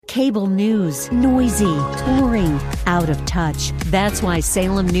Cable news, noisy, boring, out of touch. That's why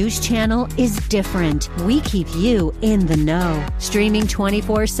Salem News Channel is different. We keep you in the know. Streaming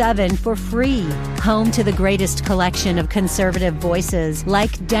 24/7 for free. Home to the greatest collection of conservative voices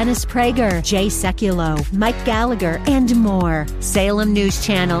like Dennis Prager, Jay Sekulow, Mike Gallagher, and more. Salem News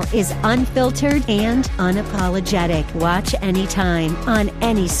Channel is unfiltered and unapologetic. Watch anytime, on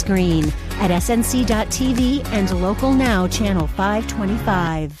any screen, at snc.tv and Local Now Channel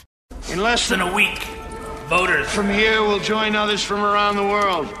 525. In less than a week, voters from here will join others from around the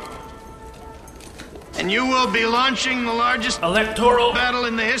world. And you will be launching the largest electoral battle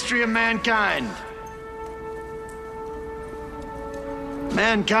in the history of mankind.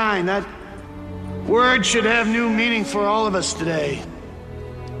 Mankind, that word should have new meaning for all of us today.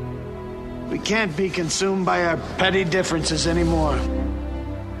 We can't be consumed by our petty differences anymore.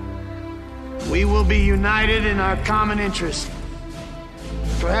 We will be united in our common interest.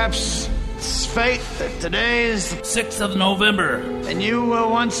 Perhaps it's fate that today is the 6th of November. And you will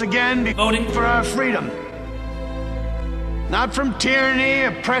once again be voting for our freedom. Not from tyranny,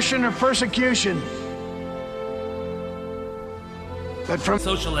 oppression, or persecution, but from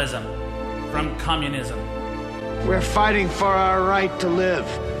socialism, from communism. We're fighting for our right to live,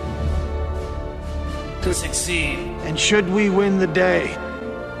 to succeed. And should we win the day,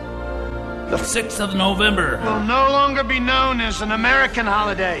 the 6th of November will no longer be known as an American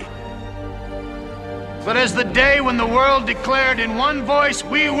holiday, but as the day when the world declared in one voice,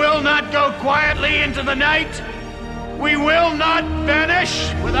 we will not go quietly into the night. We will not vanish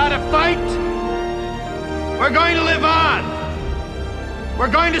without a fight. We're going to live on.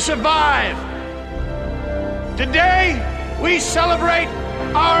 We're going to survive. Today, we celebrate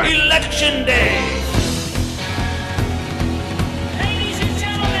our Election Day.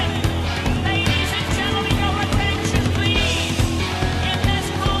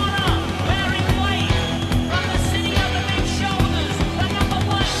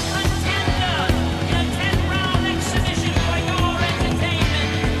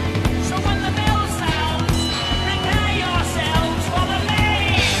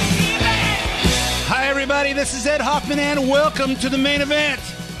 This is Ed Hoffman, and welcome to the main event.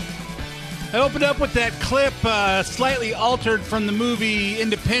 I opened up with that clip, slightly altered from the movie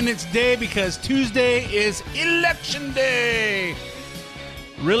Independence Day, because Tuesday is Election Day.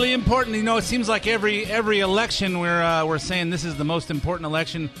 Really important. You know, it seems like every election we're saying this is the most important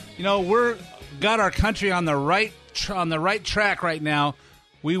election. You know, we're got our country on the right track right now.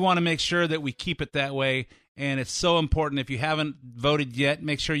 We want to make sure that we keep it that way. And it's so important. If you haven't voted yet,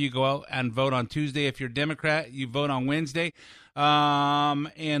 make sure you go out and vote on Tuesday. If you're a Democrat, you vote on Wednesday. Let's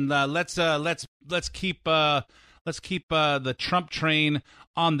keep the Trump train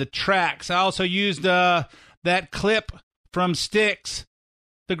on the tracks. I also used that clip from Styx,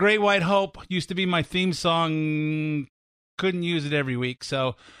 "The Great White Hope." Used to be my theme song. Couldn't use it every week,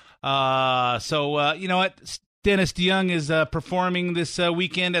 so you know what? Dennis DeYoung is performing this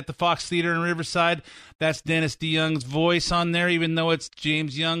weekend at the Fox Theater in Riverside. That's Dennis DeYoung's voice on there, even though it's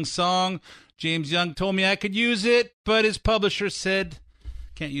James Young's song. James Young told me I could use it, but his publisher said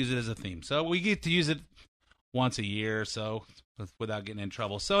can't use it as a theme. So we get to use it once a year, so without getting in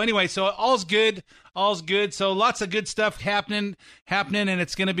trouble. So anyway, so all's good. So lots of good stuff happening, and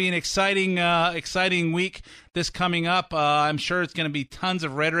it's going to be an exciting week this coming up. I'm sure it's going to be tons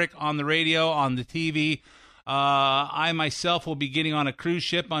of rhetoric on the radio, on the TV. I myself will be getting on a cruise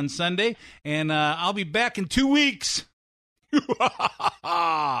ship on Sunday, and I'll be back in 2 weeks.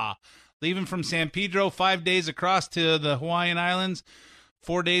 Leaving from San Pedro, 5 days across to the Hawaiian Islands,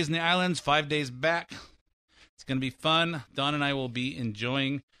 4 days in the islands, 5 days back. It's going to be fun. Don and I will be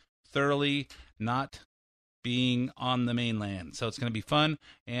enjoying thoroughly not being on the mainland. So it's going to be fun,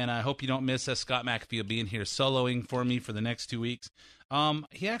 and I hope you don't miss Scott McAfee being here soloing for me for the next 2 weeks.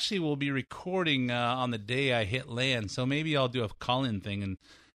 He actually will be recording on the day I hit land, so maybe I'll do a call-in thing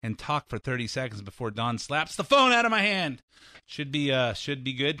and talk for 30 seconds before Don slaps the phone out of my hand. Should be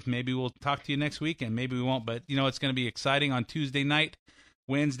good. Maybe we'll talk to you next week, and maybe we won't. But you know, it's going to be exciting on Tuesday night,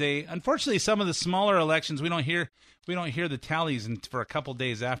 Wednesday. Unfortunately, some of the smaller elections we don't hear the tallies for a couple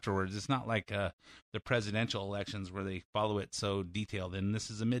days afterwards. It's not like the presidential elections where they follow it so detailed. And this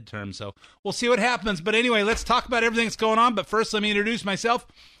is a midterm, so we'll see what happens. But anyway, let's talk about everything that's going on. But first, let me introduce myself.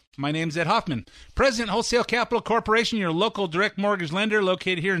 My name's Ed Hoffman, President, Wholesale Capital Corporation, your local direct mortgage lender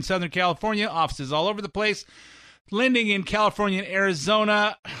located here in Southern California. Offices all over the place. Lending in California and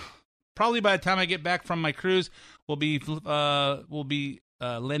Arizona. Probably by the time I get back from my cruise, we'll be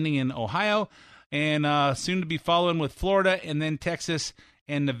lending in Ohio, and soon to be following with Florida, and then Texas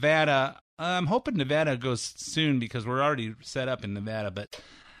and Nevada. I'm hoping Nevada goes soon because we're already set up in Nevada, but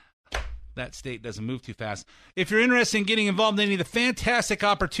that state doesn't move too fast. If you're interested in getting involved in any of the fantastic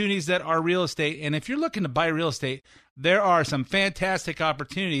opportunities that are real estate, and if you're looking to buy real estate, there are some fantastic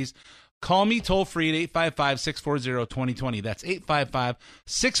opportunities. Call me toll-free at 855-640-2020. That's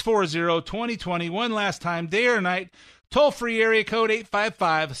 855-640-2020. One last time, day or night, toll-free area code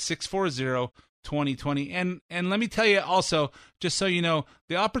 855-640-2020. And let me tell you also, just so you know,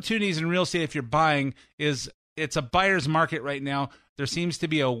 the opportunities in real estate if you're buying it's a buyer's market right now. There seems to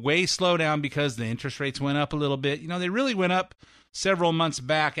be a way slowdown because the interest rates went up a little bit. You know, they really went up several months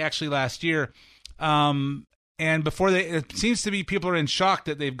back, actually last year. And before it seems to be people are in shock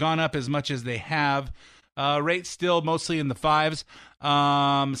that they've gone up as much as they have. Rates still mostly in the 5s,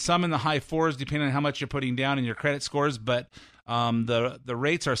 some in the high 4s, depending on how much you're putting down in your credit scores. But the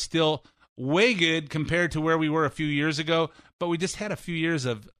rates are still way good compared to where we were a few years ago. But we just had a few years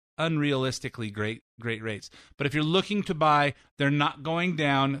of unrealistically great rates. But if you're looking to buy, they're not going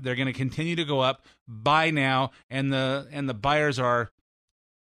down. They're going to continue to go up. Buy now, and the buyers are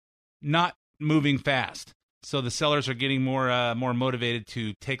not moving fast. So the sellers are getting more motivated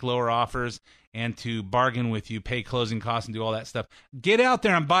to take lower offers and to bargain with you, pay closing costs, and do all that stuff. Get out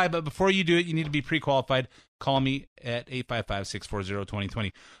there and buy, but before you do it, you need to be pre-qualified. Call me at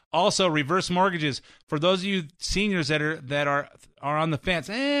 855-640-2020. Also, reverse mortgages. For those of you seniors that are on the fence,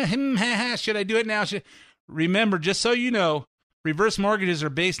 should I do it now? Remember, just so you know, reverse mortgages are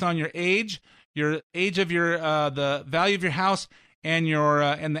based on your age of your the value of your house, and your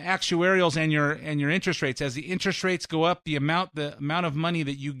and the actuarials and your interest rates. As the interest rates go up, the amount of money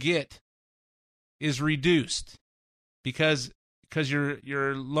that you get is reduced because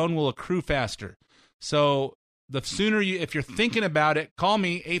your loan will accrue faster. So the sooner if you're thinking about it, call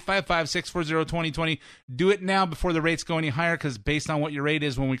me 855-640-2020. Do it now before the rates go any higher, because based on what your rate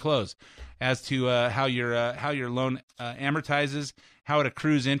is when we close, as to how your loan amortizes, how it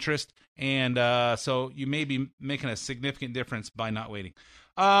accrues interest. And so you may be making a significant difference by not waiting.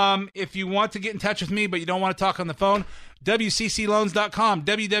 If you want to get in touch with me, but you don't want to talk on the phone, WCCloans.com,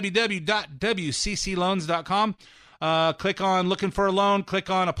 www.WCCloans.com. Click on Looking for a Loan,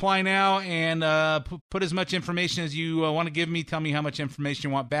 click on Apply Now, and put as much information as you want to give me. Tell me how much information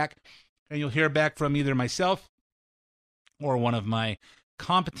you want back, and you'll hear back from either myself or one of my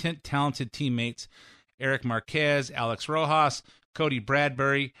competent, talented teammates, Eric Marquez, Alex Rojas, Cody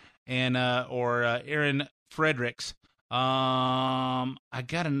Bradbury, and or Aaron Fredericks. I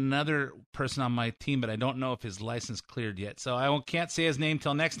got another person on my team, but I don't know if his license cleared yet, so I can't say his name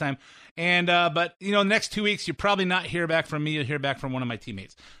till next time. And but next 2 weeks, you'll probably not hear back from me. You'll hear back from one of my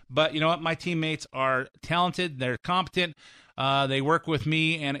teammates. But you know what? My teammates are talented. They're competent. They work with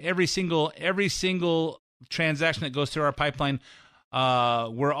me, and every single transaction that goes through our pipeline,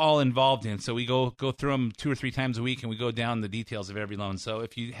 we're all involved in. So we go through them 2 or 3 times a week, and we go down the details of every loan. So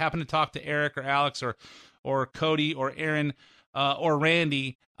if you happen to talk to Eric or Alex or Cody or Aaron or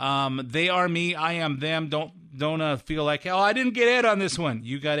Randy, they are me, I am them. Don't feel like, I didn't get Ed on this one.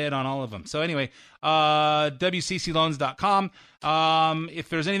 You got Ed on all of them. So anyway, WCCloans.com. If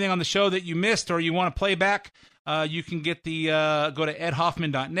there's anything on the show that you missed or you want to play back, you can get go to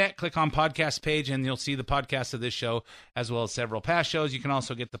edhoffman.net, click on podcast page, and you'll see the podcast of this show as well as several past shows. You can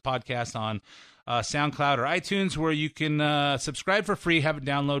also get the podcast on SoundCloud or iTunes, where you can subscribe for free, have it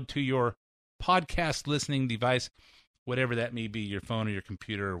download to your podcast listening device, whatever that may be, your phone or your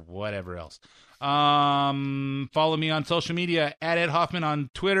computer or whatever else. Follow me on social media at Ed Hoffman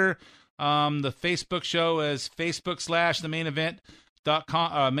on Twitter. The Facebook show is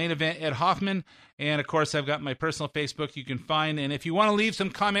Facebook/themainevent.com, main event Ed Hoffman. And of course, I've got my personal Facebook you can find. And if you want to leave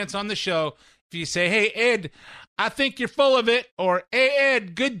some comments on the show, if you say, hey, Ed, I think you're full of it, or hey,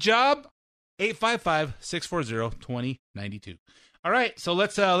 Ed, good job, 855-640-2092. All right, so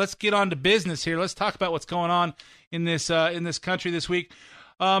let's get on to business here. Let's talk about what's going on in this country this week.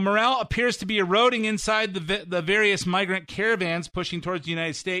 Morale appears to be eroding inside the various migrant caravans pushing towards the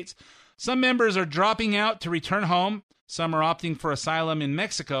United States. Some members are dropping out to return home. Some are opting for asylum in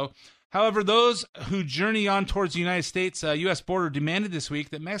Mexico. However, those who journey on towards the United States U.S. border demanded this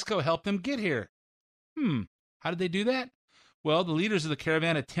week that Mexico help them get here. How did they do that? Well, the leaders of the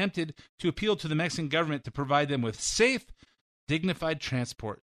caravan attempted to appeal to the Mexican government to provide them with safe, dignified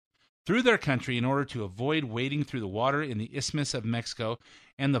transport through their country in order to avoid wading through the water in the Isthmus of Mexico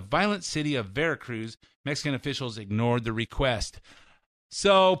and the violent city of Veracruz. Mexican officials ignored the request.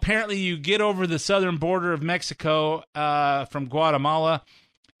 So apparently you get over the southern border of Mexico from Guatemala,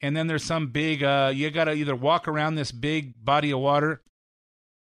 and then there's some big, you got to either walk around this big body of water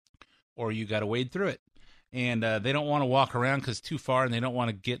or you got to wade through it. And they don't want to walk around because it's too far, and they don't want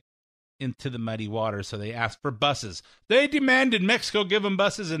to get into the muddy water, so they asked for buses. They demanded Mexico give them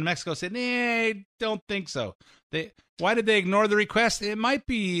buses, and Mexico said, "Nah, don't think so." Why did they ignore the request? It might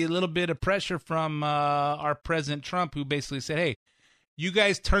be a little bit of pressure from our President Trump, who basically said, "Hey, you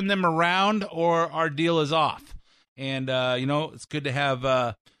guys turn them around, or our deal is off." And it's good to have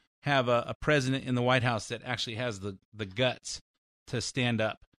a president in the White House that actually has the guts to stand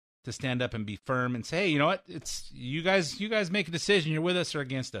up and be firm and say, "Hey, you know what? It's you guys make a decision. You're with us or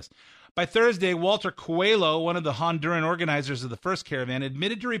against us." By Thursday, Walter Coelho, one of the Honduran organizers of the first caravan,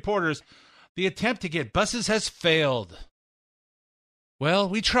 admitted to reporters the attempt to get buses has failed. "Well,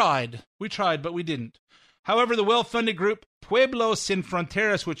 we tried, but we didn't." However, the well-funded group Pueblo Sin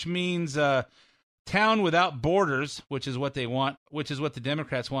Fronteras, which means town without borders, which is what they want, which is what the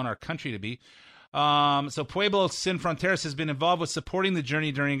Democrats want our country to be. So Pueblo Sin Fronteras has been involved with supporting the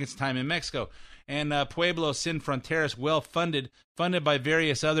journey during its time in Mexico. And Pueblo Sin Fronteras, funded by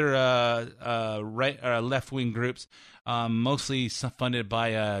various other left-wing groups, mostly funded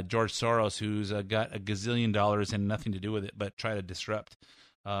by George Soros, who's got $1 gazillion and nothing to do with it but try to disrupt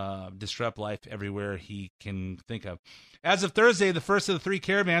life everywhere he can think of. As of Thursday, the first of the 3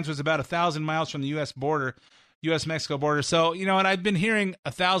 caravans was about 1,000 miles from the U.S.-Mexico border. So, and I've been hearing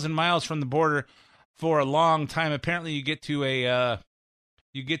 1,000 miles from the border for a long time. Apparently, you get to a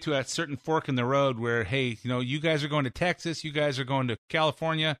certain fork in the road where, hey, you guys are going to Texas, you guys are going to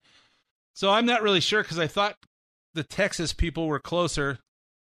California. So I'm not really sure, because I thought the Texas people were closer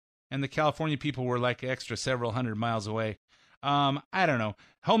and the California people were like extra several hundred miles away. I don't know.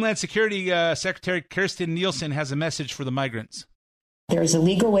 Homeland Security Secretary Kirstjen Nielsen has a message for the migrants. There is a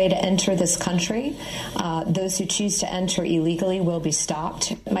legal way to enter this country. Those who choose to enter illegally will be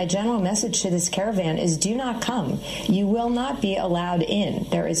stopped. My general message to this caravan is do not come. You will not be allowed in.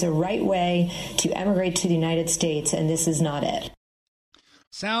 There is a right way to emigrate to the United States, and this is not it.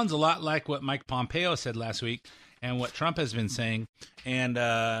 Sounds a lot like what Mike Pompeo said last week and what Trump has been saying. And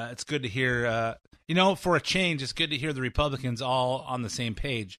it's good to hear, for a change, it's good to hear the Republicans all on the same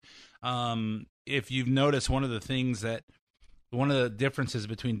page. If you've noticed, one of the differences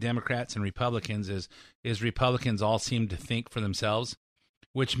between Democrats and Republicans is Republicans all seem to think for themselves,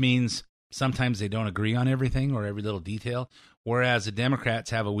 which means sometimes they don't agree on everything or every little detail. Whereas the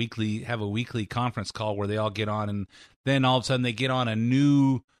Democrats have a weekly conference call where they all get on, and then all of a sudden they get on a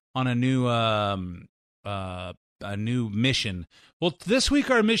new mission. Well, this week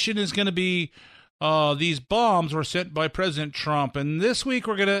our mission is going to be these bombs were sent by President Trump, and this week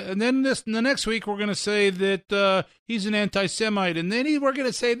the next week we're gonna say that he's an anti-Semite, and then we're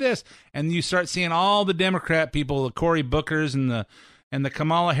gonna say this, and you start seeing all the Democrat people, the Cory Bookers and the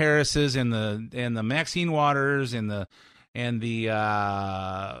Kamala Harrises and the Maxine Waters and the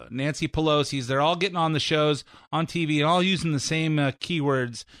Nancy Pelosi's. They're all getting on the shows on TV and all using the same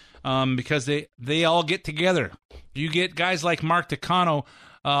keywords because they all get together. You get guys like Mark Takano,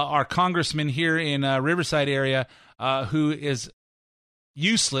 our congressman here in Riverside area, who is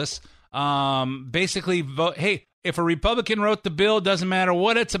useless. Basically, vote. Hey, if a Republican wrote the bill, doesn't matter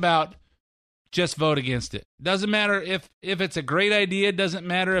what it's about, just vote against it. Doesn't matter if it's a great idea. Doesn't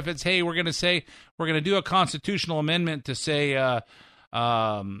matter if it's, hey, we're going to do a constitutional amendment to say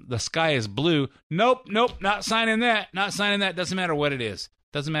the sky is blue. Nope, not signing that. Not signing that. Doesn't matter what it is.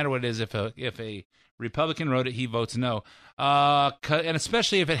 Doesn't matter what it is. If a Republican wrote it, he votes no. And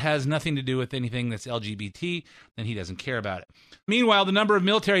especially if it has nothing to do with anything that's LGBT, then he doesn't care about it. Meanwhile, the number of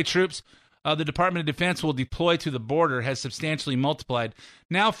military troops the Department of Defense will deploy to the border has substantially multiplied.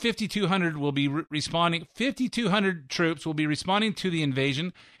 Now 5,200 will be responding. 5,200 troops will be responding to the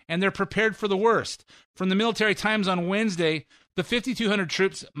invasion, and they're prepared for the worst. From the Military Times on Wednesday, the 5,200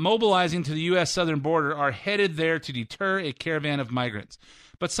 troops mobilizing to the U.S. southern border are headed there to deter a caravan of migrants.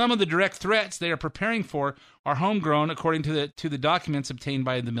 But some of the direct threats they are preparing for are homegrown, according to the documents obtained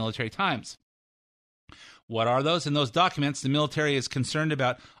by the Military Times. What are those? In those documents, the military is concerned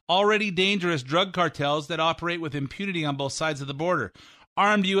about already dangerous drug cartels that operate with impunity on both sides of the border,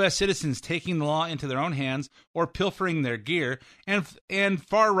 armed U.S. citizens taking the law into their own hands or pilfering their gear, and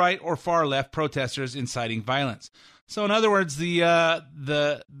far-right or far-left protesters inciting violence. So, in other words,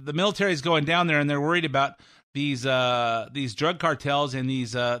 the military is going down there, and they're worried about these drug cartels and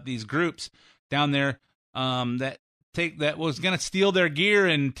these groups down there that was going to steal their gear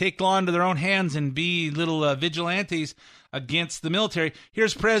and take law into their own hands and be little vigilantes against the military.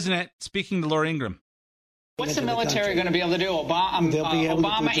 Here's President speaking to Laura Ingraham. What's the military going to be able to do?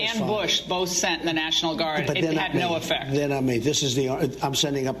 Obama and Bush both sent the National Guard. It had no effect. Then I'm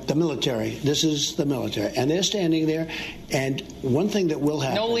sending up the military. This is the military. And they're standing there. And one thing that will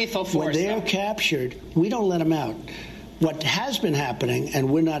happen. No lethal force. When they're captured, we don't let them out. What has been happening, and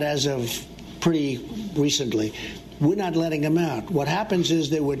we're not as of pretty recently, we're not letting them out. What happens is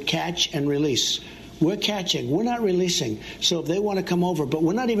they would catch and release. We're catching. We're not releasing. So if they want to come over, but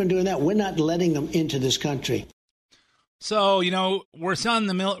we're not even doing that. We're not letting them into this country. So, we're sending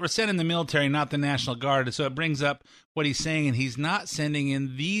the military, not the National Guard. So it brings up what he's saying, and he's not sending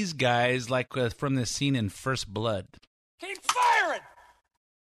in these guys like from the scene in First Blood. Keep firing!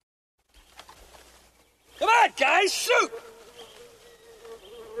 Come on, guys, shoot!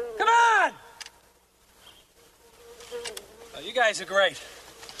 Come on! Oh, you guys are great.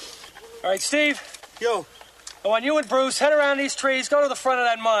 All right, Steve. Yo. I want you and Bruce, head around these trees, go to the front of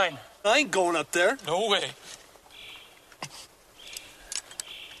that mine. I ain't going up there. No way.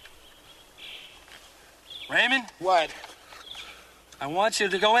 Raymond? What? I want you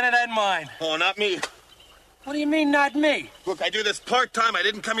to go into that mine. Oh, not me. What do you mean, not me? Look, I do this part-time. I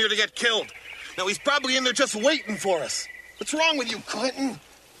didn't come here to get killed. Now, he's probably in there just waiting for us. What's wrong with you, Clinton?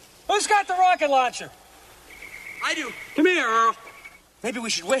 Who's got the rocket launcher? I do. Come here, Earl. Maybe we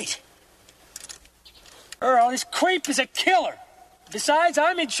should wait. Earl, this creep is a killer. Besides,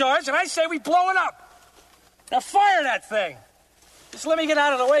 I'm in charge, and I say we blow it up. Now fire that thing. Just let me get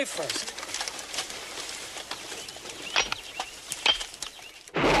out of the way first.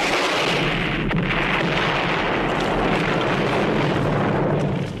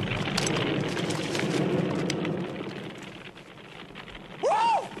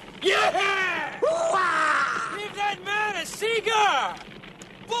 Yeah! Give that man a cigar!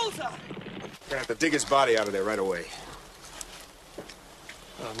 Bullseye! We're gonna have to dig his body out of there right away.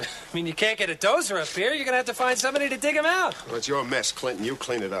 I mean, you can't get a dozer up here. You're gonna have to find somebody to dig him out. Well, it's your mess, Clinton. You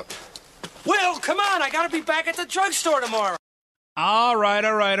clean it up. Will, come on. I gotta be back at the drugstore tomorrow. All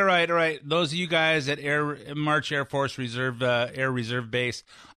right. Those of you guys at March Air Force Reserve, Air Reserve Base,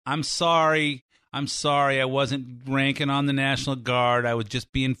 I'm sorry. I wasn't ranking on the National Guard. I was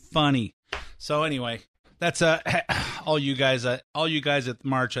just being funny. So anyway, that's all you guys at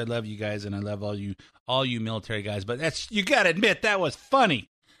March. I love you guys, and I love all you military guys. But you got to admit that was funny.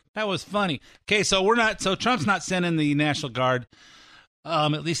 Okay, so Trump's not sending the National Guard.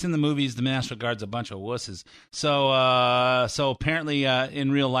 At least in the movies, the National Guard's a bunch of wusses. So apparently, in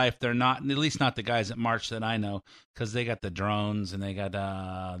real life, they're not. At least not the guys at March that I know, because they got the drones and they got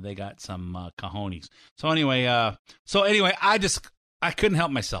some cojones. So anyway, I couldn't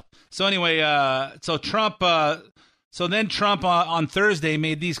help myself. So anyway, Trump on Thursday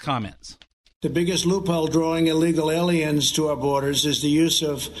made these comments. The biggest loophole drawing illegal aliens to our borders is the use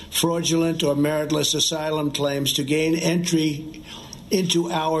of fraudulent or meritless asylum claims to gain entry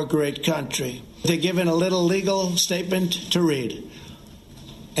into our great country. They're given a little legal statement to read,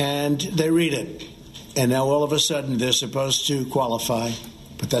 and they read it. And now all of a sudden they're supposed to qualify,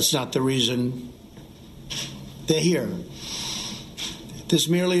 but that's not the reason they're here. This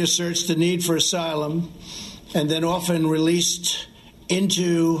merely asserts the need for asylum, and then often released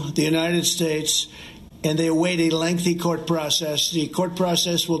into the United States, and they await a lengthy court process. The court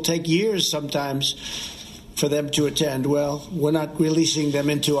process will take years sometimes for them to attend. Well, we're not releasing them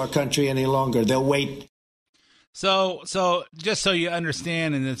into our country any longer. They'll wait. So just so you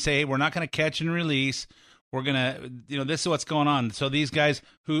understand, and then say, hey, we're not going to catch and release. We're going to, this is what's going on. So these guys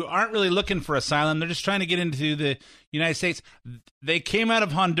who aren't really looking for asylum, they're just trying to get into the United States. They came out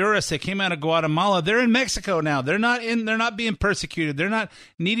of Honduras. They came out of Guatemala. They're in Mexico now. They're not being persecuted. They're not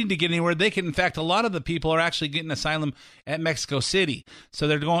needing to get anywhere. They can, in fact, a lot of the people are actually getting asylum at Mexico City. So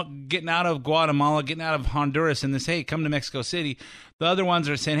they're getting out of Guatemala, getting out of Honduras, and they say, hey, come to Mexico City. The other ones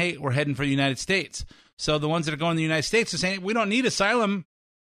are saying, hey, we're heading for the United States. So the ones that are going to the United States are saying, we don't need asylum.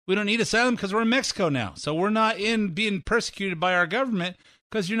 We don't need asylum because we're in Mexico now. So we're not being persecuted by our government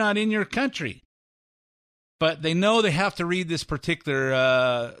because you're not in your country. But they know they have to read this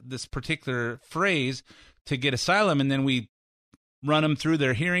particular phrase to get asylum, and then we run them through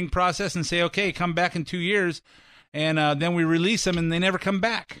their hearing process and say, okay, come back in 2 years, and then we release them, and they never come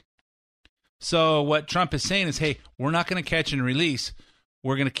back. So what Trump is saying is, hey, we're not going to catch and release.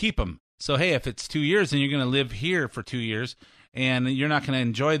 We're going to keep them. So, hey, if it's 2 years, then you're going to live here for 2 years, and you're not going to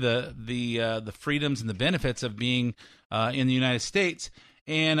enjoy the freedoms and the benefits of being in the United States.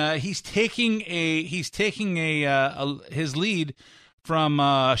 And he's taking his lead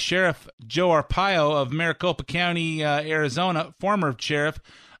from Sheriff Joe Arpaio of Maricopa County, Arizona, former sheriff.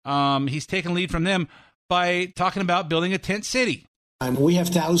 He's taking lead from them by talking about building a tent city. We have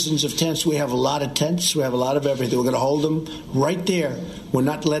thousands of tents. We have a lot of tents. We have a lot of everything. We're going to hold them right there. We're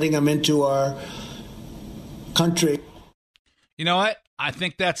not letting them into our country. You know what? I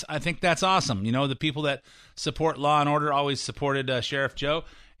think that's awesome. The people that support law and order always supported Sheriff Joe,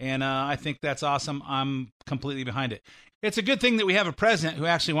 and I think that's awesome. I'm completely behind it. it's a good thing that we have a president who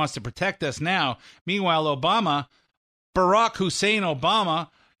actually wants to protect us now. Meanwhile, Barack Hussein Obama,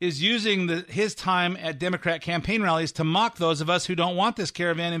 is using his time at Democrat campaign rallies to mock those of us who don't want this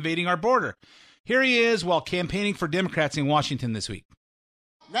caravan invading our border. Here he is while campaigning for Democrats in Washington this week.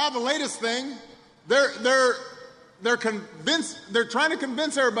 Now the latest thing, they're convinced, they're trying to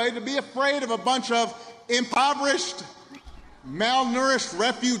convince everybody to be afraid of a bunch of impoverished, malnourished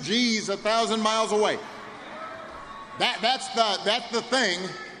refugees 1,000 miles away. That's the thing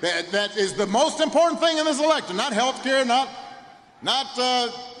that is the most important thing in this election. Not health care, not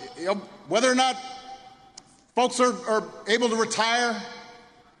whether or not folks are able to retire,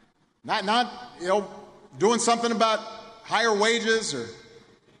 not doing something about higher wages or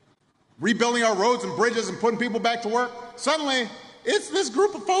rebuilding our roads and bridges and putting people back to work. Suddenly, it's this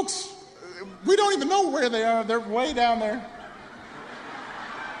group of folks, we don't even know where they are. They're way down there.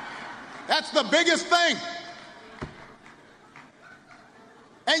 That's the biggest thing.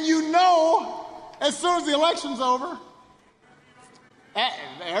 And as soon as the election's over,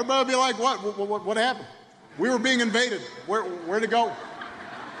 everybody will be like, what happened? We were being invaded. Where'd it go?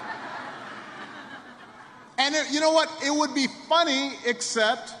 And you know what? It would be funny,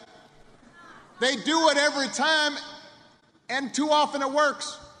 except they do it every time, and too often it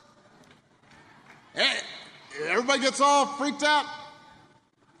works. Everybody gets all freaked out.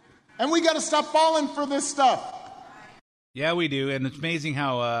 And we got to stop falling for this stuff. Yeah, we do, and it's amazing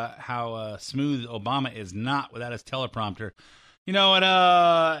how smooth Obama is not without his teleprompter. You know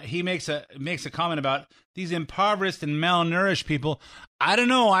what? He makes a comment about these impoverished and malnourished people. I don't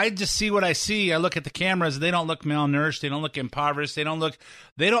know. I just see what I see. I look at the cameras. They don't look malnourished. They don't look impoverished. They don't look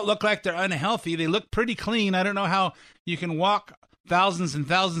like they're unhealthy. They look pretty clean. I don't know how you can walk thousands and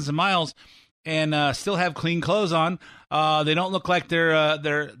thousands of miles and still have clean clothes on. They don't look like they're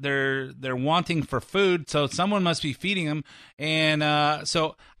wanting for food. So someone must be feeding them. And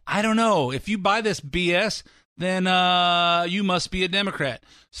so I don't know. If you buy this BS, then you must be a Democrat.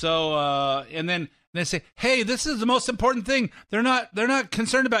 So and then they say, hey, this is the most important thing. They're not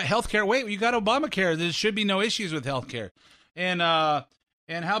concerned about health care. Wait, you got Obamacare. There should be no issues with health care. And how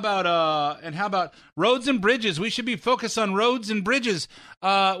about roads and bridges? We should be focused on roads and bridges.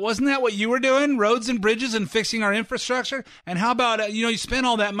 Wasn't that what you were doing? Roads and bridges and fixing our infrastructure? And how about you spent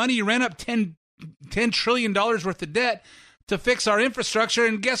all that money, you ran up $10 trillion worth of debt to fix our infrastructure,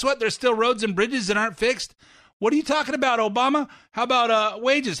 and guess what? There's still roads and bridges that aren't fixed. What are you talking about, Obama? How about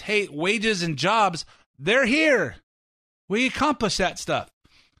wages? Hey, wages and jobs, they're here. We accomplished that stuff.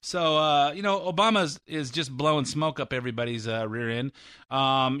 So, Obama is just blowing smoke up everybody's rear end,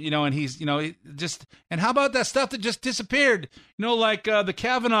 and he's, and how about that stuff that just disappeared? Like the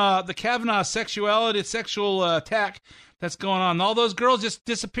Kavanaugh sexual attack that's going on. All those girls just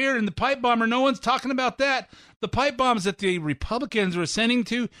disappeared, and the pipe bomber, no one's talking about that. The pipe bombs that the Republicans were sending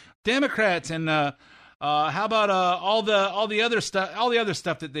to Democrats, and how about all the other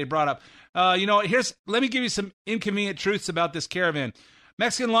stuff that they brought up? Let me give you some inconvenient truths about this caravan.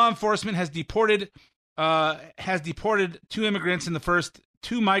 Mexican law enforcement has deported two migrants in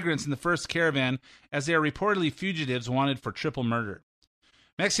the first caravan, as they are reportedly fugitives wanted for triple murder.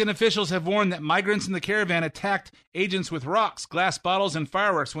 Mexican officials have warned that migrants in the caravan attacked agents with rocks, glass bottles, and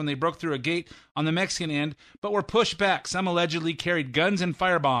fireworks when they broke through a gate on the Mexican end, but were pushed back. Some allegedly carried guns and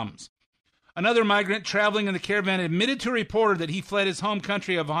firebombs. Another migrant traveling in the caravan admitted to a reporter that he fled his home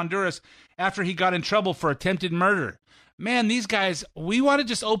country of Honduras after he got in trouble for attempted murder. Man, these guys, we want to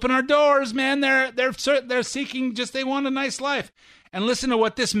just open our doors, man. They're seeking they want a nice life. And listen to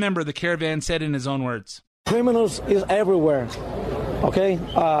what this member of the caravan said in his own words. Criminals is everywhere, okay?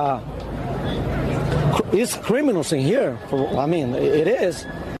 It's criminals in here. It is,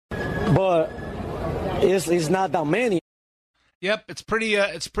 but it's not that many. Yep, it's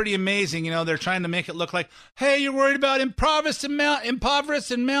pretty amazing. They're trying to make it look like, hey, you're worried about impoverished and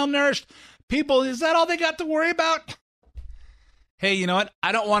malnourished people. Is that all they got to worry about? Hey, you know what?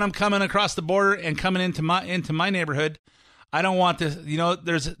 I don't want them coming across the border and coming into my neighborhood. I don't want this.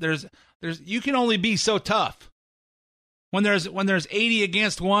 There's you can only be so tough. When there's 80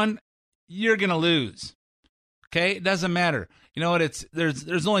 against 1, you're gonna lose. Okay, it doesn't matter. You know what?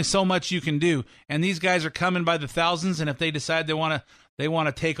 There's only so much you can do, and these guys are coming by the thousands. And if they decide they want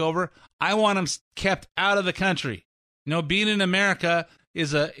to take over, I want them kept out of the country. Being in America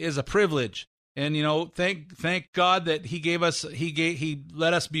is a privilege. And thank God that he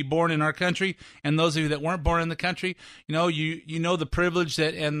let us be born in our country. And those of you that weren't born in the country, you know the privilege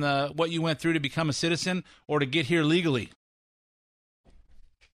that and what you went through to become a citizen or to get here legally.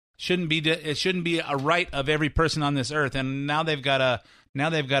 It shouldn't be a right of every person on this earth. And now they've got Now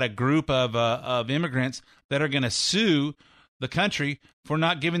they've got a group of immigrants that are going to sue the country for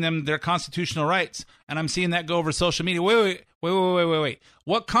not giving them their constitutional rights. And I'm seeing that go over social media. Wait.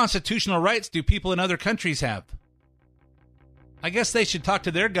 What constitutional rights do people in other countries have? I guess they should talk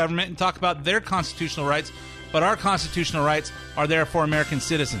to their government and talk about their constitutional rights, but our constitutional rights are there for American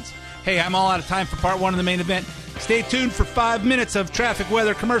citizens. Hey, I'm all out of time for part one of the main event. Stay tuned for 5 minutes of traffic,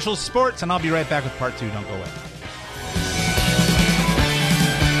 weather, commercials, sports, and I'll be right back with part two. Don't go away.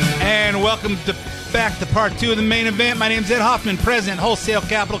 And welcome back to part two of the main event. My name's Ed Hoffman, President, Wholesale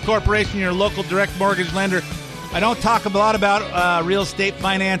Capital Corporation, your local direct mortgage lender. I don't talk a lot about real estate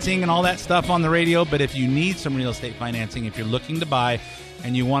financing and all that stuff on the radio, but if you need some real estate financing, if you're looking to buy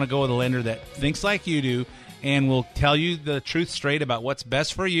and you want to go with a lender that thinks like you do and will tell you the truth straight about what's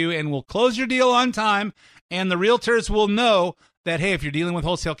best for you and will close your deal on time, and the realtors will know that, hey, if you're dealing with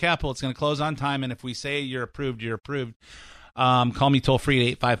Wholesale Capital, it's going to close on time, and if we say you're approved, you're approved. Call me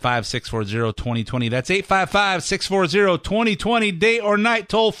toll-free at 855-640-2020. That's 855-640-2020, day or night,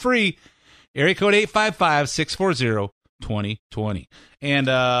 toll-free. Area code 855-640-2020. And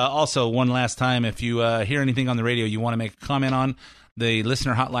also, one last time, if you hear anything on the radio you want to make a comment on, the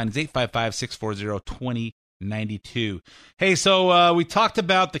listener hotline is 855-640-2092. Hey, so we talked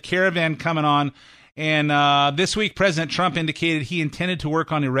about the caravan coming on, and this week President Trump indicated he intended to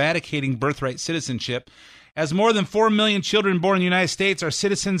work on eradicating birthright citizenship, as more than 4 million children born in the United States are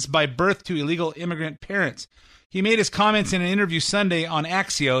citizens by birth to illegal immigrant parents. He made his comments in an interview Sunday on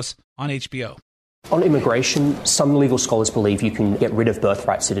Axios on HBO. On immigration, some legal scholars believe you can get rid of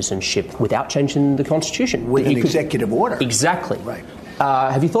birthright citizenship without changing the Constitution. With an executive order. Exactly. Right.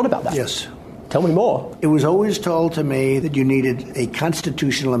 Have you thought about that? Yes. Tell me more. It was always told to me that you needed a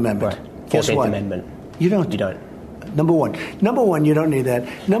constitutional amendment. Right. Guess 14th what? Amendment. You don't. You don't. Number one, you don't need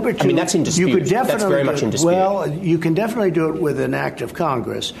that. Number two, I mean, that's in dispute. You could definitely that's very much in dispute. Well, you can definitely do it with an act of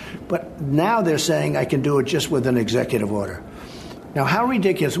Congress, but now they're saying I can do it just with an executive order. Now, how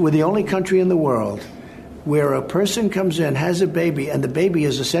ridiculous! We're the only country in the world where a person comes in, has a baby, and the baby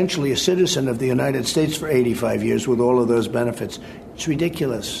is essentially a citizen of the United States for 85 years with all of those benefits. It's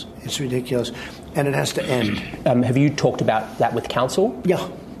ridiculous. It's ridiculous, and it has to end. Have you talked about that with counsel? Yeah.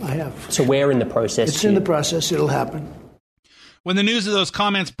 I have. So where in the process? It's in the process. It'll happen. When the news of those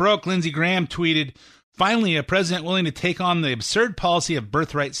comments broke, Lindsey Graham tweeted, "Finally, a president willing to take on the absurd policy of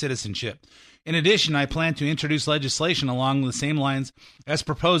birthright citizenship. In addition, I plan to introduce legislation along the same lines as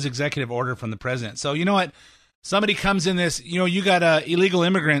proposed executive order from the president." So you know what? Somebody comes in this, you got illegal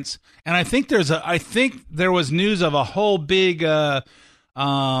immigrants, and I think there was news of a whole big ring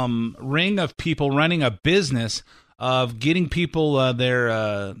of people running a business of getting people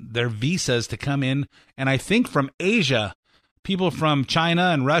their visas to come in, and I think from Asia, people from China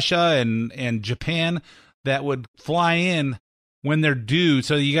and Russia and Japan that would fly in when they're due.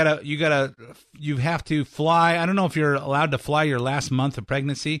 So you have to fly. I don't know if you're allowed to fly your last month of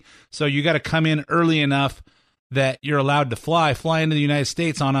pregnancy, so you got to come in early enough that you're allowed to fly into the United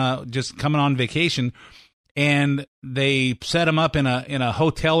States on just coming on vacation, and they set them up in a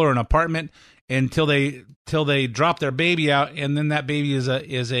hotel or an apartment until they drop their baby out, and then that baby is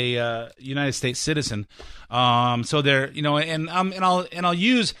a United States citizen. So they're and I'll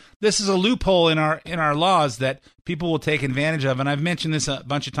use this as a loophole in our laws that people will take advantage of, and I've mentioned this a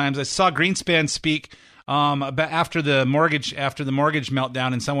bunch of times. I saw Greenspan speak about after the mortgage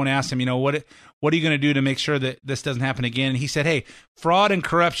meltdown, and someone asked him, what are you going to do to make sure that this doesn't happen again? And he said, hey, fraud and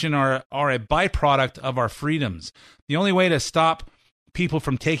corruption are a byproduct of our freedoms. The only way to stop people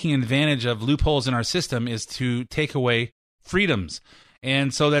from taking advantage of loopholes in our system is to take away freedoms.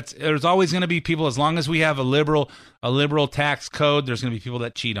 And so there's always going to be people, as long as we have a liberal tax code, there's going to be people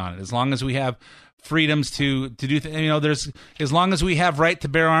that cheat on it. As long as we have freedoms to do as long as we have right to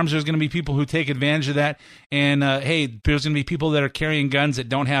bear arms, there's going to be people who take advantage of that. And hey, there's going to be people that are carrying guns that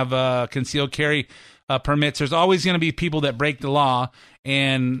don't have concealed carry permits. There's always going to be people that break the law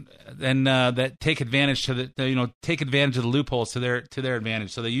and that take advantage take advantage of the loopholes to their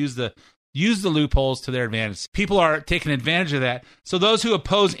advantage. So they use the loopholes to their advantage. People are taking advantage of that. So those who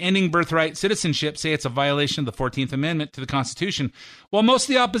oppose ending birthright citizenship say it's a violation of the 14th Amendment to the Constitution. While most of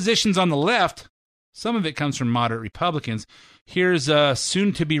the opposition's on the left, some of it comes from moderate Republicans. Here's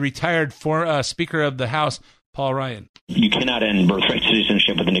soon-to-be retired Speaker of the House, Paul Ryan. You cannot end birthright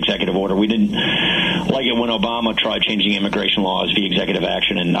citizenship with an executive order. We didn't like it when Obama tried changing immigration laws via executive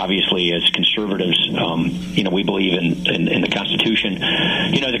action, and obviously as conservatives, we believe in the Constitution.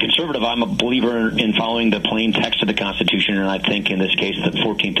 As a conservative, I'm a believer in following the plain text of the Constitution, and I think in this case the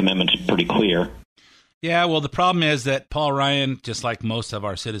 14th Amendment's pretty clear. Yeah, well, the problem is that Paul Ryan, just like most of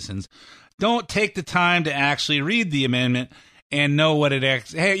our citizens, don't take the time to actually read the amendment and know what it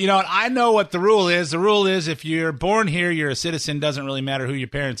is. Hey, you know what? I know what the rule is. The rule is if you're born here, you're a citizen. Doesn't really matter who your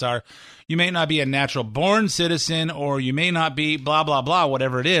parents are. You may not be a natural born citizen, or you may not be blah, blah, blah,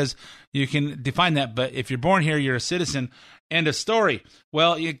 whatever it is. You can define that. But if you're born here, you're a citizen. End of story.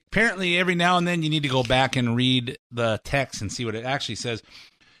 Well, apparently every now and then you need to go back and read the text and see what it actually says.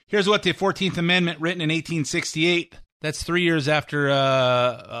 Here's what the 14th Amendment, written in 1868, that's 3 years after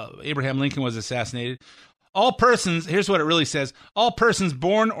Abraham Lincoln was assassinated. All persons, here's what it really says, all persons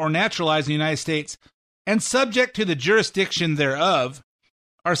born or naturalized in the United States and subject to the jurisdiction thereof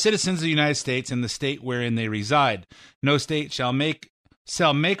are citizens of the United States and the state wherein they reside. No state shall make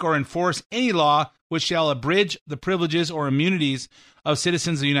or enforce any law which shall abridge the privileges or immunities of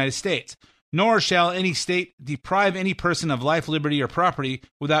citizens of the United States, nor shall any state deprive any person of life, liberty, or property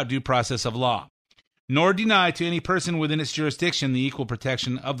without due process of law, nor deny to any person within its jurisdiction the equal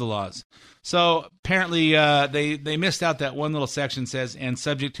protection of the laws. So apparently they missed out that one little section says, and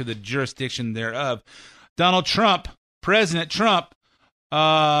subject to the jurisdiction thereof. Donald Trump, President Trump,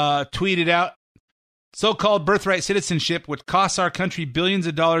 tweeted out, so-called birthright citizenship, which costs our country billions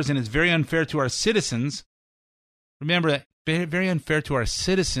of dollars and is very unfair to our citizens. Remember that, very unfair to our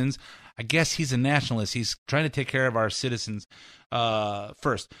citizens. I guess he's a nationalist. He's trying to take care of our citizens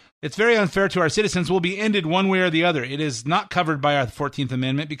first. It's very unfair to our citizens will be ended one way or the other. It is not covered by our 14th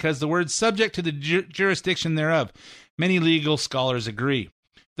Amendment because the word subject to the jurisdiction thereof. Many legal scholars agree.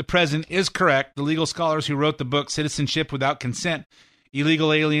 The president is correct. The legal scholars who wrote the book Citizenship Without Consent,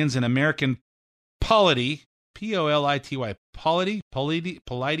 Illegal Aliens and American Polity, P-O-L-I-T-Y, polity,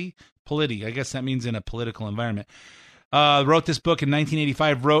 I guess that means in a political environment, wrote this book in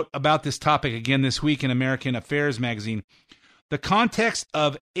 1985, wrote about this topic again this week in American Affairs magazine. The context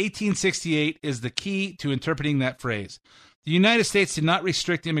of 1868 is the key to interpreting that phrase. The United States did not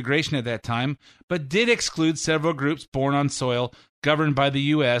restrict immigration at that time, but did exclude several groups born on soil governed by the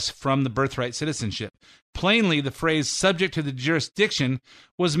U.S. from the birthright citizenship. Plainly, the phrase subject to the jurisdiction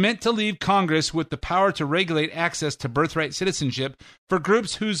was meant to leave Congress with the power to regulate access to birthright citizenship for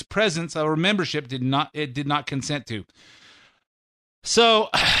groups whose presence or membership it did not consent to. So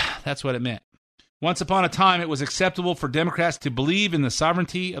that's what it meant. Once upon a time, it was acceptable for Democrats to believe in the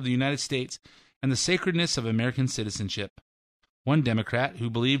sovereignty of the United States and the sacredness of American citizenship. One Democrat who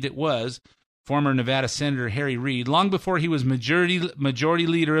believed it was former Nevada Senator Harry Reid, long before he was majority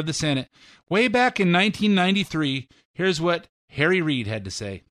leader of the Senate. Way back in 1993, here's what Harry Reid had to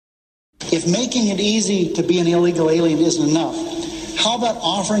say. If making it easy to be an illegal alien isn't enough, how about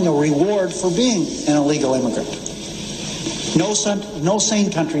offering a reward for being an illegal immigrant? No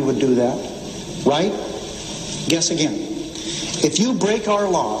sane country would do that, right? Guess again. If you break our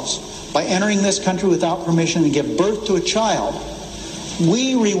laws by entering this country without permission and give birth to a child,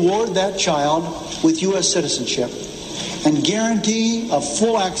 we reward that child with U.S. citizenship and guarantee of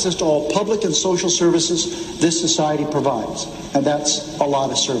full access to all public and social services this society provides. And that's a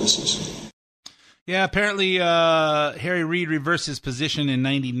lot of services. Yeah, apparently Harry Reid reversed his position in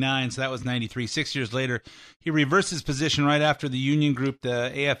 99, so that was 93. 6 years later, he reversed his position right after the union group,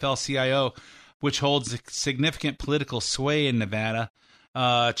 the AFL-CIO, which holds significant political sway in Nevada,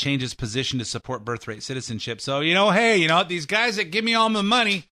 changes position to support birthright citizenship. So, hey, these guys that give me all the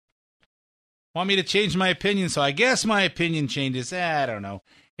money want me to change my opinion, so I guess my opinion changes. I don't know.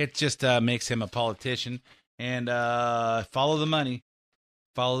 It just makes him a politician. And follow the money.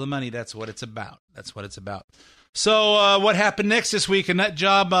 Follow the money. That's what it's about. So what happened next this week? A nut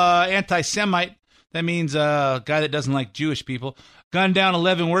job anti-Semite, that means a guy that doesn't like Jewish people, gunned down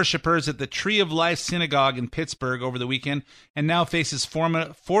 11 worshipers at the Tree of Life Synagogue in Pittsburgh over the weekend and now faces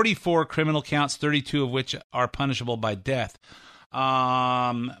 44 criminal counts, 32 of which are punishable by death.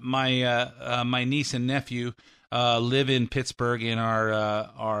 My niece and nephew live in Pittsburgh and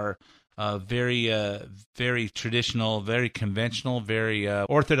are very traditional, very conventional, very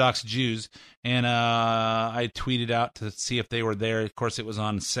Orthodox Jews. And I tweeted out to see if they were there. Of course, it was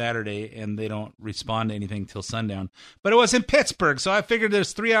on Saturday, and they don't respond to anything till sundown. But it was in Pittsburgh, so I figured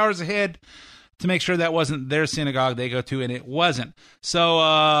there's 3 hours ahead to make sure that wasn't their synagogue they go to, and it wasn't. So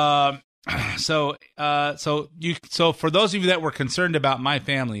for those of you that were concerned about my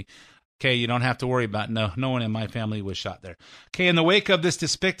family, okay, you don't have to worry about no one in my family was shot there. Okay, in the wake of this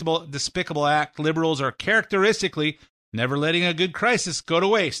despicable act, liberals are characteristically never letting a good crisis go to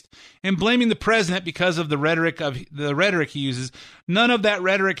waste and blaming the president because of the rhetoric he uses. None of that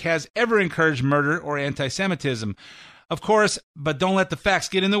rhetoric has ever encouraged murder or anti-Semitism, of course, but don't let the facts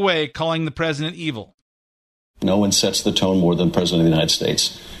get in the way, calling the president evil. No one sets the tone more than the president of the United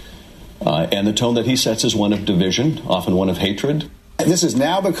States. And the tone that he sets is one of division, often one of hatred. This has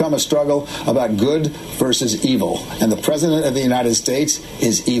now become a struggle about good versus evil, and the President of the United States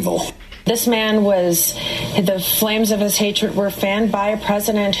is evil. This man the flames of his hatred were fanned by a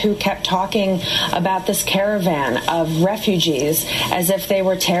president who kept talking about this caravan of refugees as if they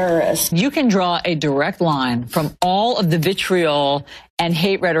were terrorists. You can draw a direct line from all of the vitriol and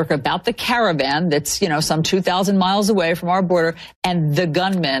hate rhetoric about the caravan that's, some 2,000 miles away from our border, and the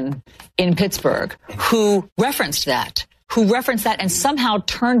gunman in Pittsburgh who referenced that and somehow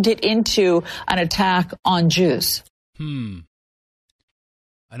turned it into an attack on Jews.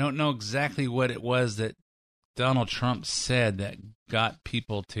 I don't know exactly what it was that Donald Trump said that got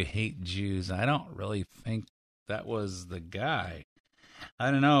people to hate Jews. I don't really think that was the guy. I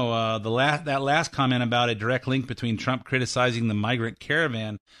don't know. That last comment about a direct link between Trump criticizing the migrant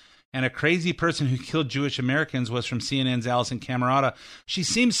caravan and a crazy person who killed Jewish Americans was from CNN's Alison Camerata. She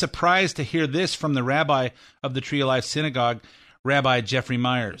seemed surprised to hear this from the rabbi of the Tree of Life Synagogue, Rabbi Jeffrey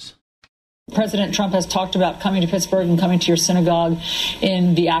Myers. President Trump has talked about coming to Pittsburgh and coming to your synagogue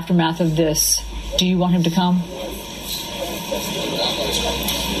in the aftermath of this. Do you want him to come?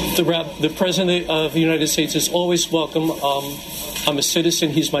 The President of the United States is always welcome. I'm a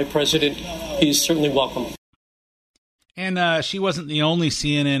citizen. He's my president. He's certainly welcome. And she wasn't the only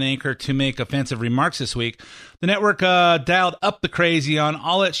CNN anchor to make offensive remarks this week. The network dialed up the crazy on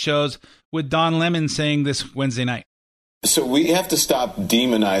all its shows, with Don Lemon saying this Wednesday night. So we have to stop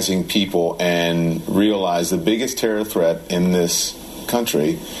demonizing people and realize the biggest terror threat in this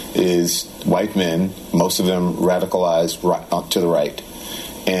country is white men, most of them radicalized to the right.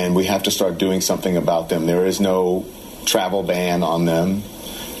 And we have to start doing something about them. There is no travel ban on them.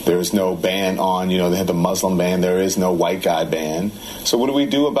 There is no ban on, they have the Muslim ban. There is no white guy ban. So what do we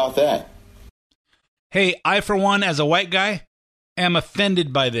do about that? Hey, I, for one, as a white guy, am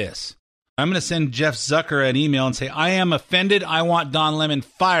offended by this. I'm going to send Jeff Zucker an email and say, I am offended. I want Don Lemon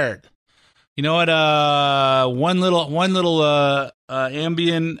fired. You know what? One little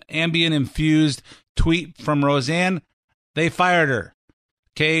Ambien infused tweet from Roseanne, they fired her.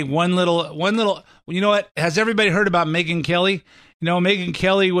 Okay, one little. You know what? Has everybody heard about Megyn Kelly? Megyn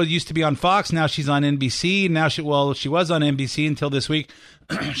Kelly used to be on Fox. Now she's on NBC. Now she was on NBC until this week.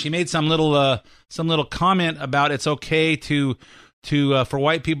 She made some little comment about it's okay for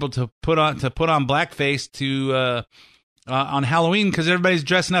white people to put on blackface on Halloween because everybody's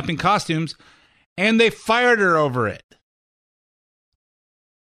dressing up in costumes, and they fired her over it.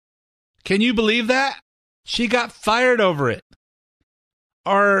 Can you believe that? She got fired over it.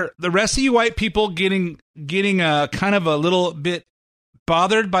 Are the rest of you white people getting kind of a little bit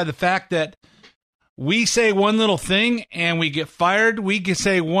bothered by the fact that we say one little thing and we get fired? We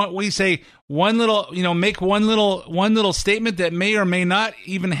say one little, make one little statement that may or may not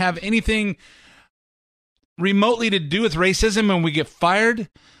even have anything remotely to do with racism, and we get fired.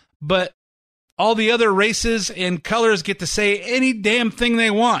 But all the other races and colors get to say any damn thing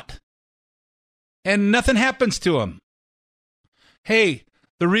they want, and nothing happens to them. Hey,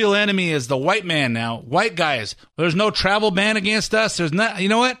 the real enemy is the white man now. White guys. There's no travel ban against us. There's not. You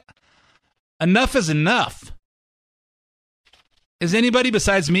know what? Enough is enough. Is anybody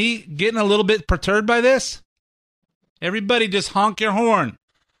besides me getting a little bit perturbed by this? Everybody just honk your horn.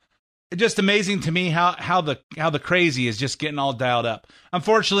 It's just amazing to me how the crazy is just getting all dialed up.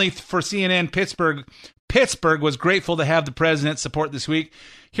 Unfortunately for CNN, Pittsburgh was grateful to have the president's support this week.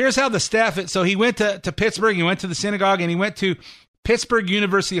 Here's how the staff. So he went to Pittsburgh. He went to the synagogue, and he went to Pittsburgh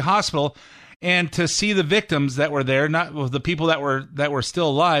University Hospital and to see the victims that were there, not the people that were still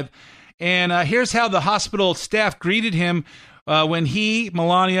alive. And here's how the hospital staff greeted him when he,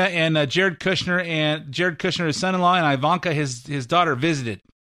 Melania, and Jared Kushner, his son-in-law, and Ivanka, his daughter, visited.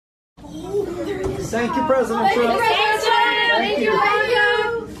 Thank you, President Trump. Thank you.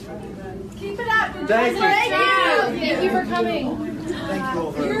 Keep it up. Thank you. Thank you for coming. Thank you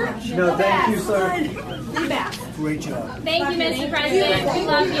all very much. No, thank you, sir. Be back. Great job. Thank you, Mr. President. We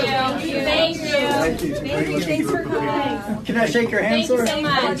love you. Thank you. Thank you. Thank you. Thanks for coming. Can I shake your hand, sir?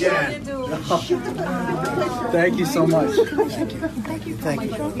 Thank you so much. Thank you so much. Thank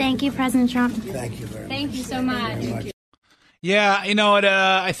you. Thank you, President Trump. Thank you very much. Thank you so much. Yeah,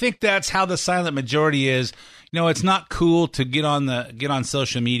 I think that's how the silent majority is. It's not cool to get on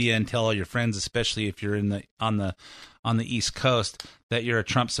social media and tell all your friends, especially if you're on the East Coast, that you're a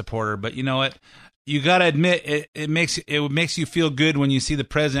Trump supporter. But you know what? You got to admit it makes you feel good when you see the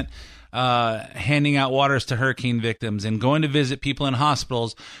president handing out waters to hurricane victims and going to visit people in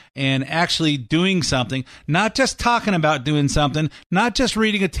hospitals and actually doing something, not just talking about doing something, not just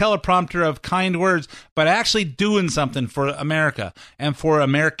reading a teleprompter of kind words, but actually doing something for America and for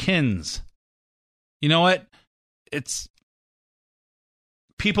Americans. You know what?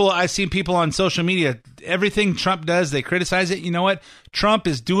 I've seen people on social media, everything Trump does, they criticize it. You know what? Trump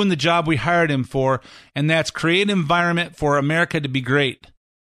is doing the job we hired him for, and that's create an environment for America to be great.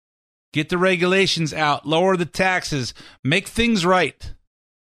 Get the regulations out, lower the taxes, make things right.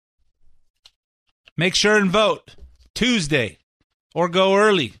 Make sure and vote Tuesday or go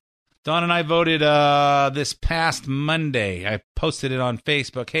early. Dawn and I voted this past Monday. I posted it on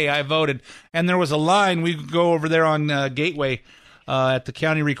Facebook. Hey, I voted. And there was a line. We could go over there on Gateway at the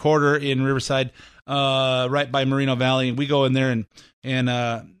county recorder in Riverside, right by Moreno Valley. We go in there,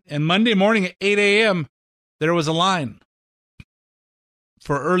 and Monday morning at 8 a.m., there was a line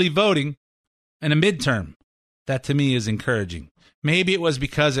for early voting and a midterm. That, to me, is encouraging. Maybe it was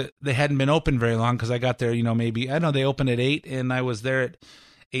because they hadn't been open very long, because I got there, maybe, I don't know, they opened at 8, and I was there at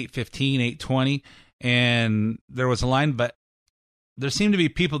 8:15, 8:20, and there was a line, but there seemed to be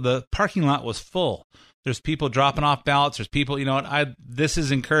people. The parking lot was full. There's people dropping off ballots. There's people, this is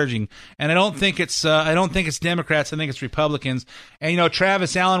encouraging. And I don't think it's Democrats. I think it's Republicans. And,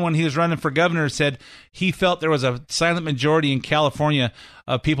 Travis Allen, when he was running for governor, said he felt there was a silent majority in California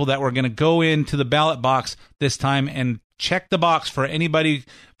of people that were going to go into the ballot box this time and check the box for anybody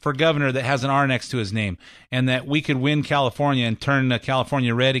for governor that has an R next to his name, and that we could win California and turn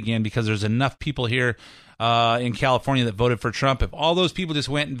California red again, because there's enough people here in California that voted for Trump. If all those people just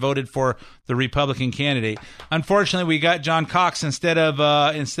went and voted for the Republican candidate, unfortunately, we got John Cox instead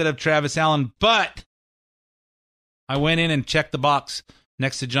of Travis Allen. But I went in and checked the box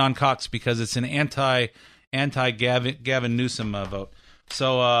next to John Cox because it's an anti Gavin Newsom vote.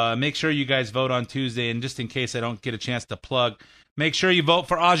 So make sure you guys vote on Tuesday. And just in case I don't get a chance to plug, make sure you vote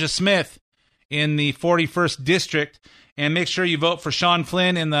for Aja Smith in the 41st District. And make sure you vote for Sean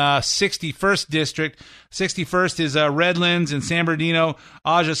Flynn in the 61st District. 61st is Redlands and San Bernardino.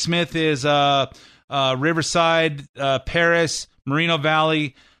 Aja Smith is Riverside, Paris, Moreno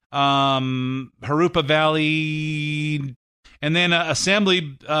Valley, Jurupa Valley, and then Assembly,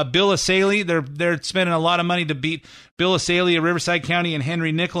 Bill Asaley. They're spending a lot of money to beat Bill Asaley of Riverside County and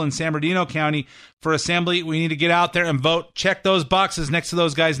Henry Nickel in San Bernardino County for Assembly. We need to get out there and vote. Check those boxes next to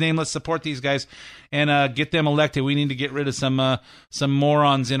those guys' name. Let's support these guys and get them elected. We need to get rid of some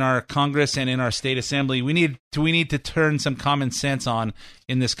morons in our Congress and in our state assembly. We need to turn some common sense on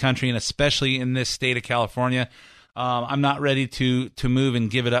in this country, and especially in this state of California. I'm not ready to move and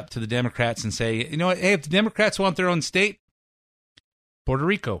give it up to the Democrats and say, you know what, hey, if the Democrats want their own state, Puerto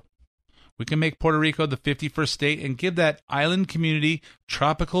Rico. We can make Puerto Rico the 51st state and give that island community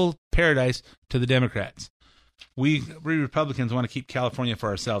tropical paradise to the Democrats. We Republicans want to keep California for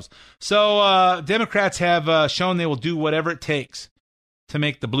ourselves. So Democrats have shown they will do whatever it takes to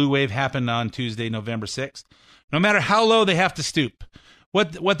make the blue wave happen on Tuesday, November 6th. No matter how low they have to stoop.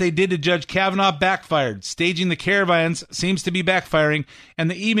 What they did to Judge Kavanaugh backfired. Staging the caravans seems to be backfiring, and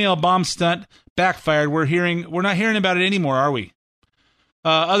the email bomb stunt backfired. We're not hearing about it anymore, are we?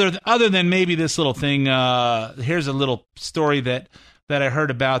 Other than maybe this little thing, here's a little story that I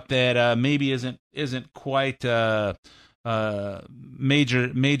heard about that maybe isn't quite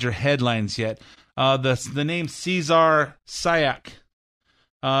major headlines yet. The name Cesar Sayoc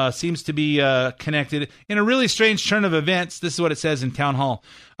seems to be connected. In a really strange turn of events, this is what it says in Town Hall.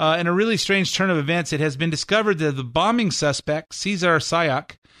 In a really strange turn of events, it has been discovered that the bombing suspect, Cesar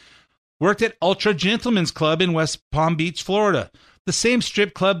Sayoc, worked at Ultra Gentlemen's Club in West Palm Beach, Florida, the same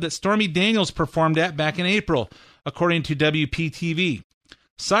strip club that Stormy Daniels performed at back in April, according to WPTV.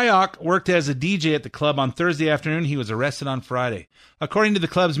 Sayoc worked as a DJ at the club on Thursday afternoon. He was arrested on Friday. According to the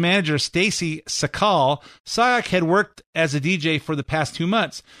club's manager, Stacy Sakal, Sayoc had worked as a DJ for the past 2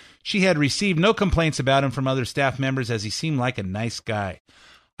 months. She had received no complaints about him from other staff members, as he seemed like a nice guy.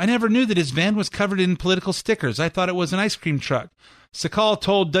 I never knew that his van was covered in political stickers. I thought it was an ice cream truck, Sakal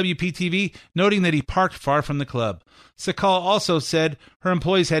told WPTV, noting that he parked far from the club. Sakal also said her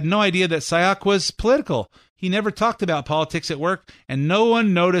employees had no idea that Sayoc was political. He never talked about politics at work, and no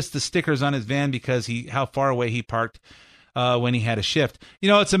one noticed the stickers on his van because how far away he parked when he had a shift. You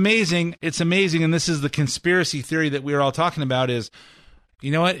know, it's amazing. It's amazing, and this is the conspiracy theory that we were all talking about is,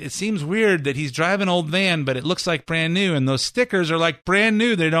 you know what? It seems weird that he's driving an old van, but it looks like brand new, and those stickers are like brand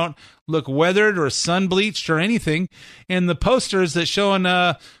new. They don't look weathered or sun-bleached or anything. And the posters that showing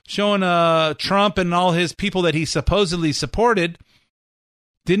Trump and all his people that he supposedly supported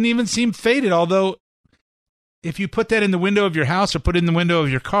didn't even seem faded, although if you put that in the window of your house or put it in the window of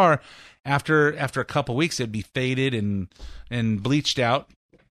your car, after a couple weeks, it'd be faded and bleached out.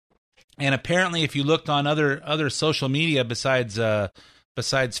 And apparently, if you looked on other social media besides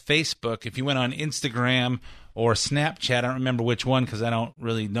Facebook, if you went on Instagram or Snapchat, I don't remember which one because I don't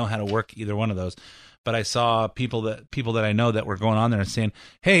really know how to work either one of those. but I saw people that I know that were going on there and saying,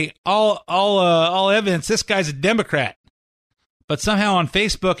 "Hey, all evidence, this guy's a Democrat." But somehow on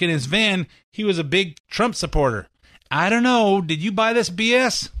Facebook in his van, he was a big Trump supporter. I don't know. Did you buy this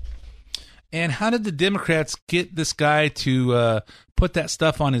BS? And how did the Democrats get this guy to put that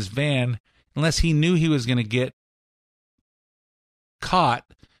stuff on his van unless he knew he was going to get caught,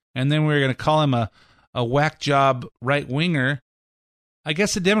 and then we were going to call him a whack job right-winger? I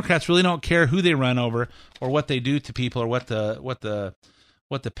guess the Democrats really don't care who they run over or what they do to people or what the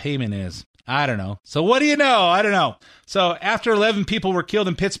payment is. I don't know. So what do you know? I don't know. So after 11 people were killed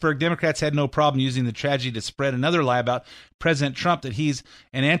in Pittsburgh, Democrats had no problem using the tragedy to spread another lie about President Trump, that he's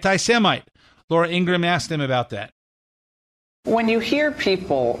an anti-Semite. Laura Ingraham asked him about that. When you hear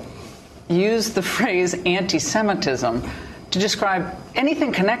people use the phrase anti-Semitism to describe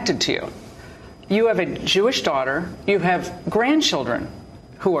anything connected to you, you have a Jewish daughter, you have grandchildren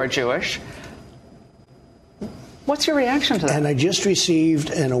who are Jewish. What's your reaction to that? And I just received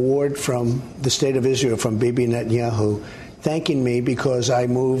an award from the state of Israel, from Bibi Netanyahu, thanking me because I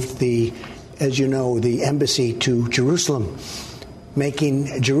moved as you know, the embassy to Jerusalem,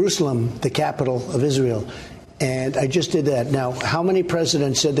 making Jerusalem the capital of Israel. And I just did that. Now, how many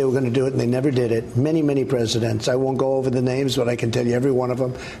presidents said they were going to do it and they never did it? Many, many presidents. I won't go over the names, but I can tell you every one of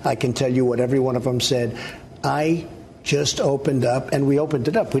them. I can tell you what every one of them said. I just opened up, and we opened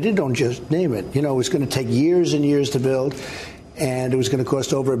it up. We didn't just name it. You know, it was going to take years and years to build, and it was going to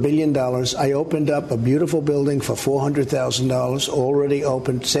cost over $1 billion. I opened up a beautiful building for $400,000, already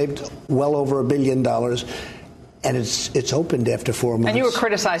opened, saved well over $1 billion. And it's opened after 4 months. And you were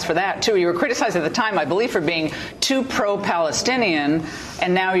criticized for that, too. You were criticized at the time, I believe, for being too pro-Palestinian,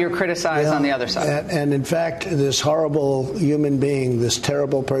 and now you're criticized on the other side. And in fact, this horrible human being, this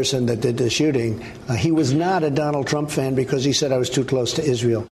terrible person that did the shooting, he was not a Donald Trump fan because he said I was too close to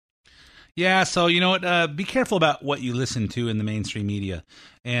Israel. Yeah, so you know what? Be careful about what you listen to in the mainstream media.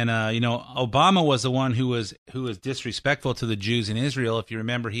 And Obama was the one who was disrespectful to the Jews in Israel. If you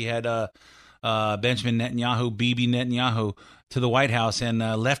remember, he had Benjamin Netanyahu, Bibi Netanyahu, to the White House and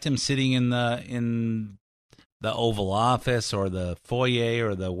left him sitting in the Oval Office or the foyer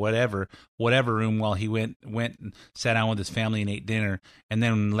or the whatever room while he went and sat down with his family and ate dinner, and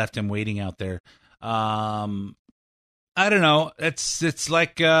then left him waiting out there. I don't know. It's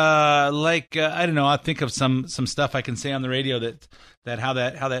like I don't know. I think of some stuff I can say on the radio that how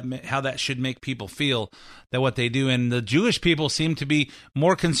that should make people feel, that what they do. And the Jewish people seem to be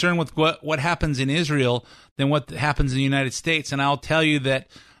more concerned with what happens in Israel than what happens in the United States. And I'll tell you that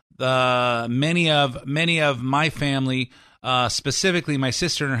many of my family, specifically my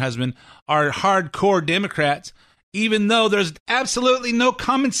sister and her husband, are hardcore Democrats, even though there's absolutely no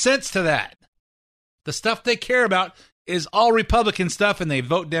common sense to that. The stuff they care about is all Republican stuff, and they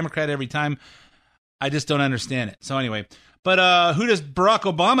vote Democrat every time. I just don't understand it. So anyway, but who does Barack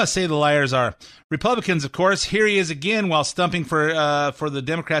Obama say the liars are? Republicans, of course. Here he is again while stumping for the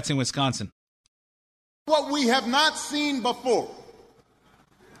Democrats in Wisconsin. What we have not seen before,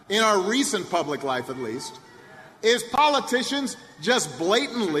 in our recent public life at least, is politicians just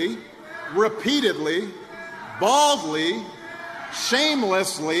blatantly, repeatedly, baldly,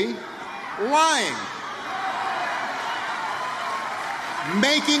 shamelessly lying.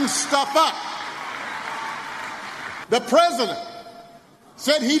 Making stuff up. The president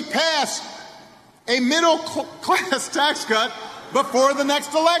said he'd pass a middle-class tax cut before the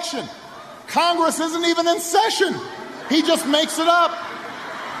next election. Congress isn't even in session. He just makes it up.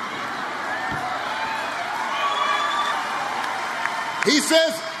 He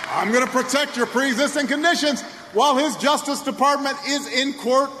says, I'm going to protect your pre-existing conditions, while his Justice Department is in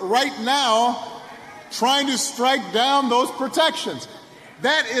court right now trying to strike down those protections.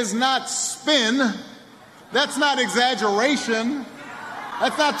 That is not spin. That's not exaggeration.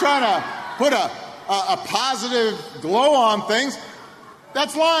 That's not trying to put a positive glow on things.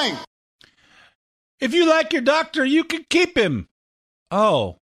 That's lying. If you like your doctor, you can keep him.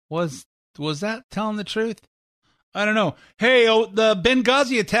 Oh, was that telling the truth? I don't know. Hey, the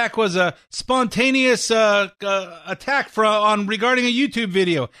Benghazi attack was a spontaneous attack regarding a YouTube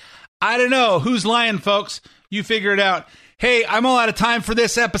video. I don't know. Who's lying, folks? You figure it out. Hey, I'm all out of time for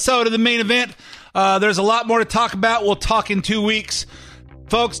this episode of The Main Event. There's a lot more to talk about. We'll talk in 2 weeks.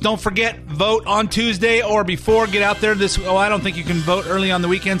 Folks, don't forget, vote on Tuesday or before. Get out there I don't think you can vote early on the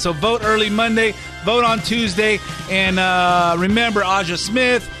weekend, so vote early Monday, vote on Tuesday, and remember Aja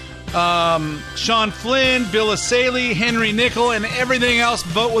Smith, Sean Flynn, Bill Asaley, Henry Nickel, and everything else,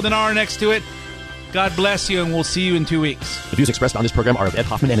 vote with an R next to it. God bless you, and we'll see you in 2 weeks. The views expressed on this program are of Ed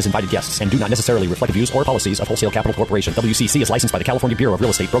Hoffman and his invited guests and do not necessarily reflect the views or policies of Wholesale Capital Corporation. WCC is licensed by the California Bureau of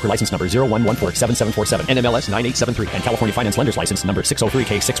Real Estate, broker license number 01147747, NMLS 9873, and California Finance Lenders License number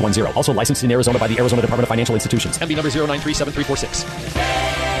 603K610. Also licensed in Arizona by the Arizona Department of Financial Institutions, MB number 0937346.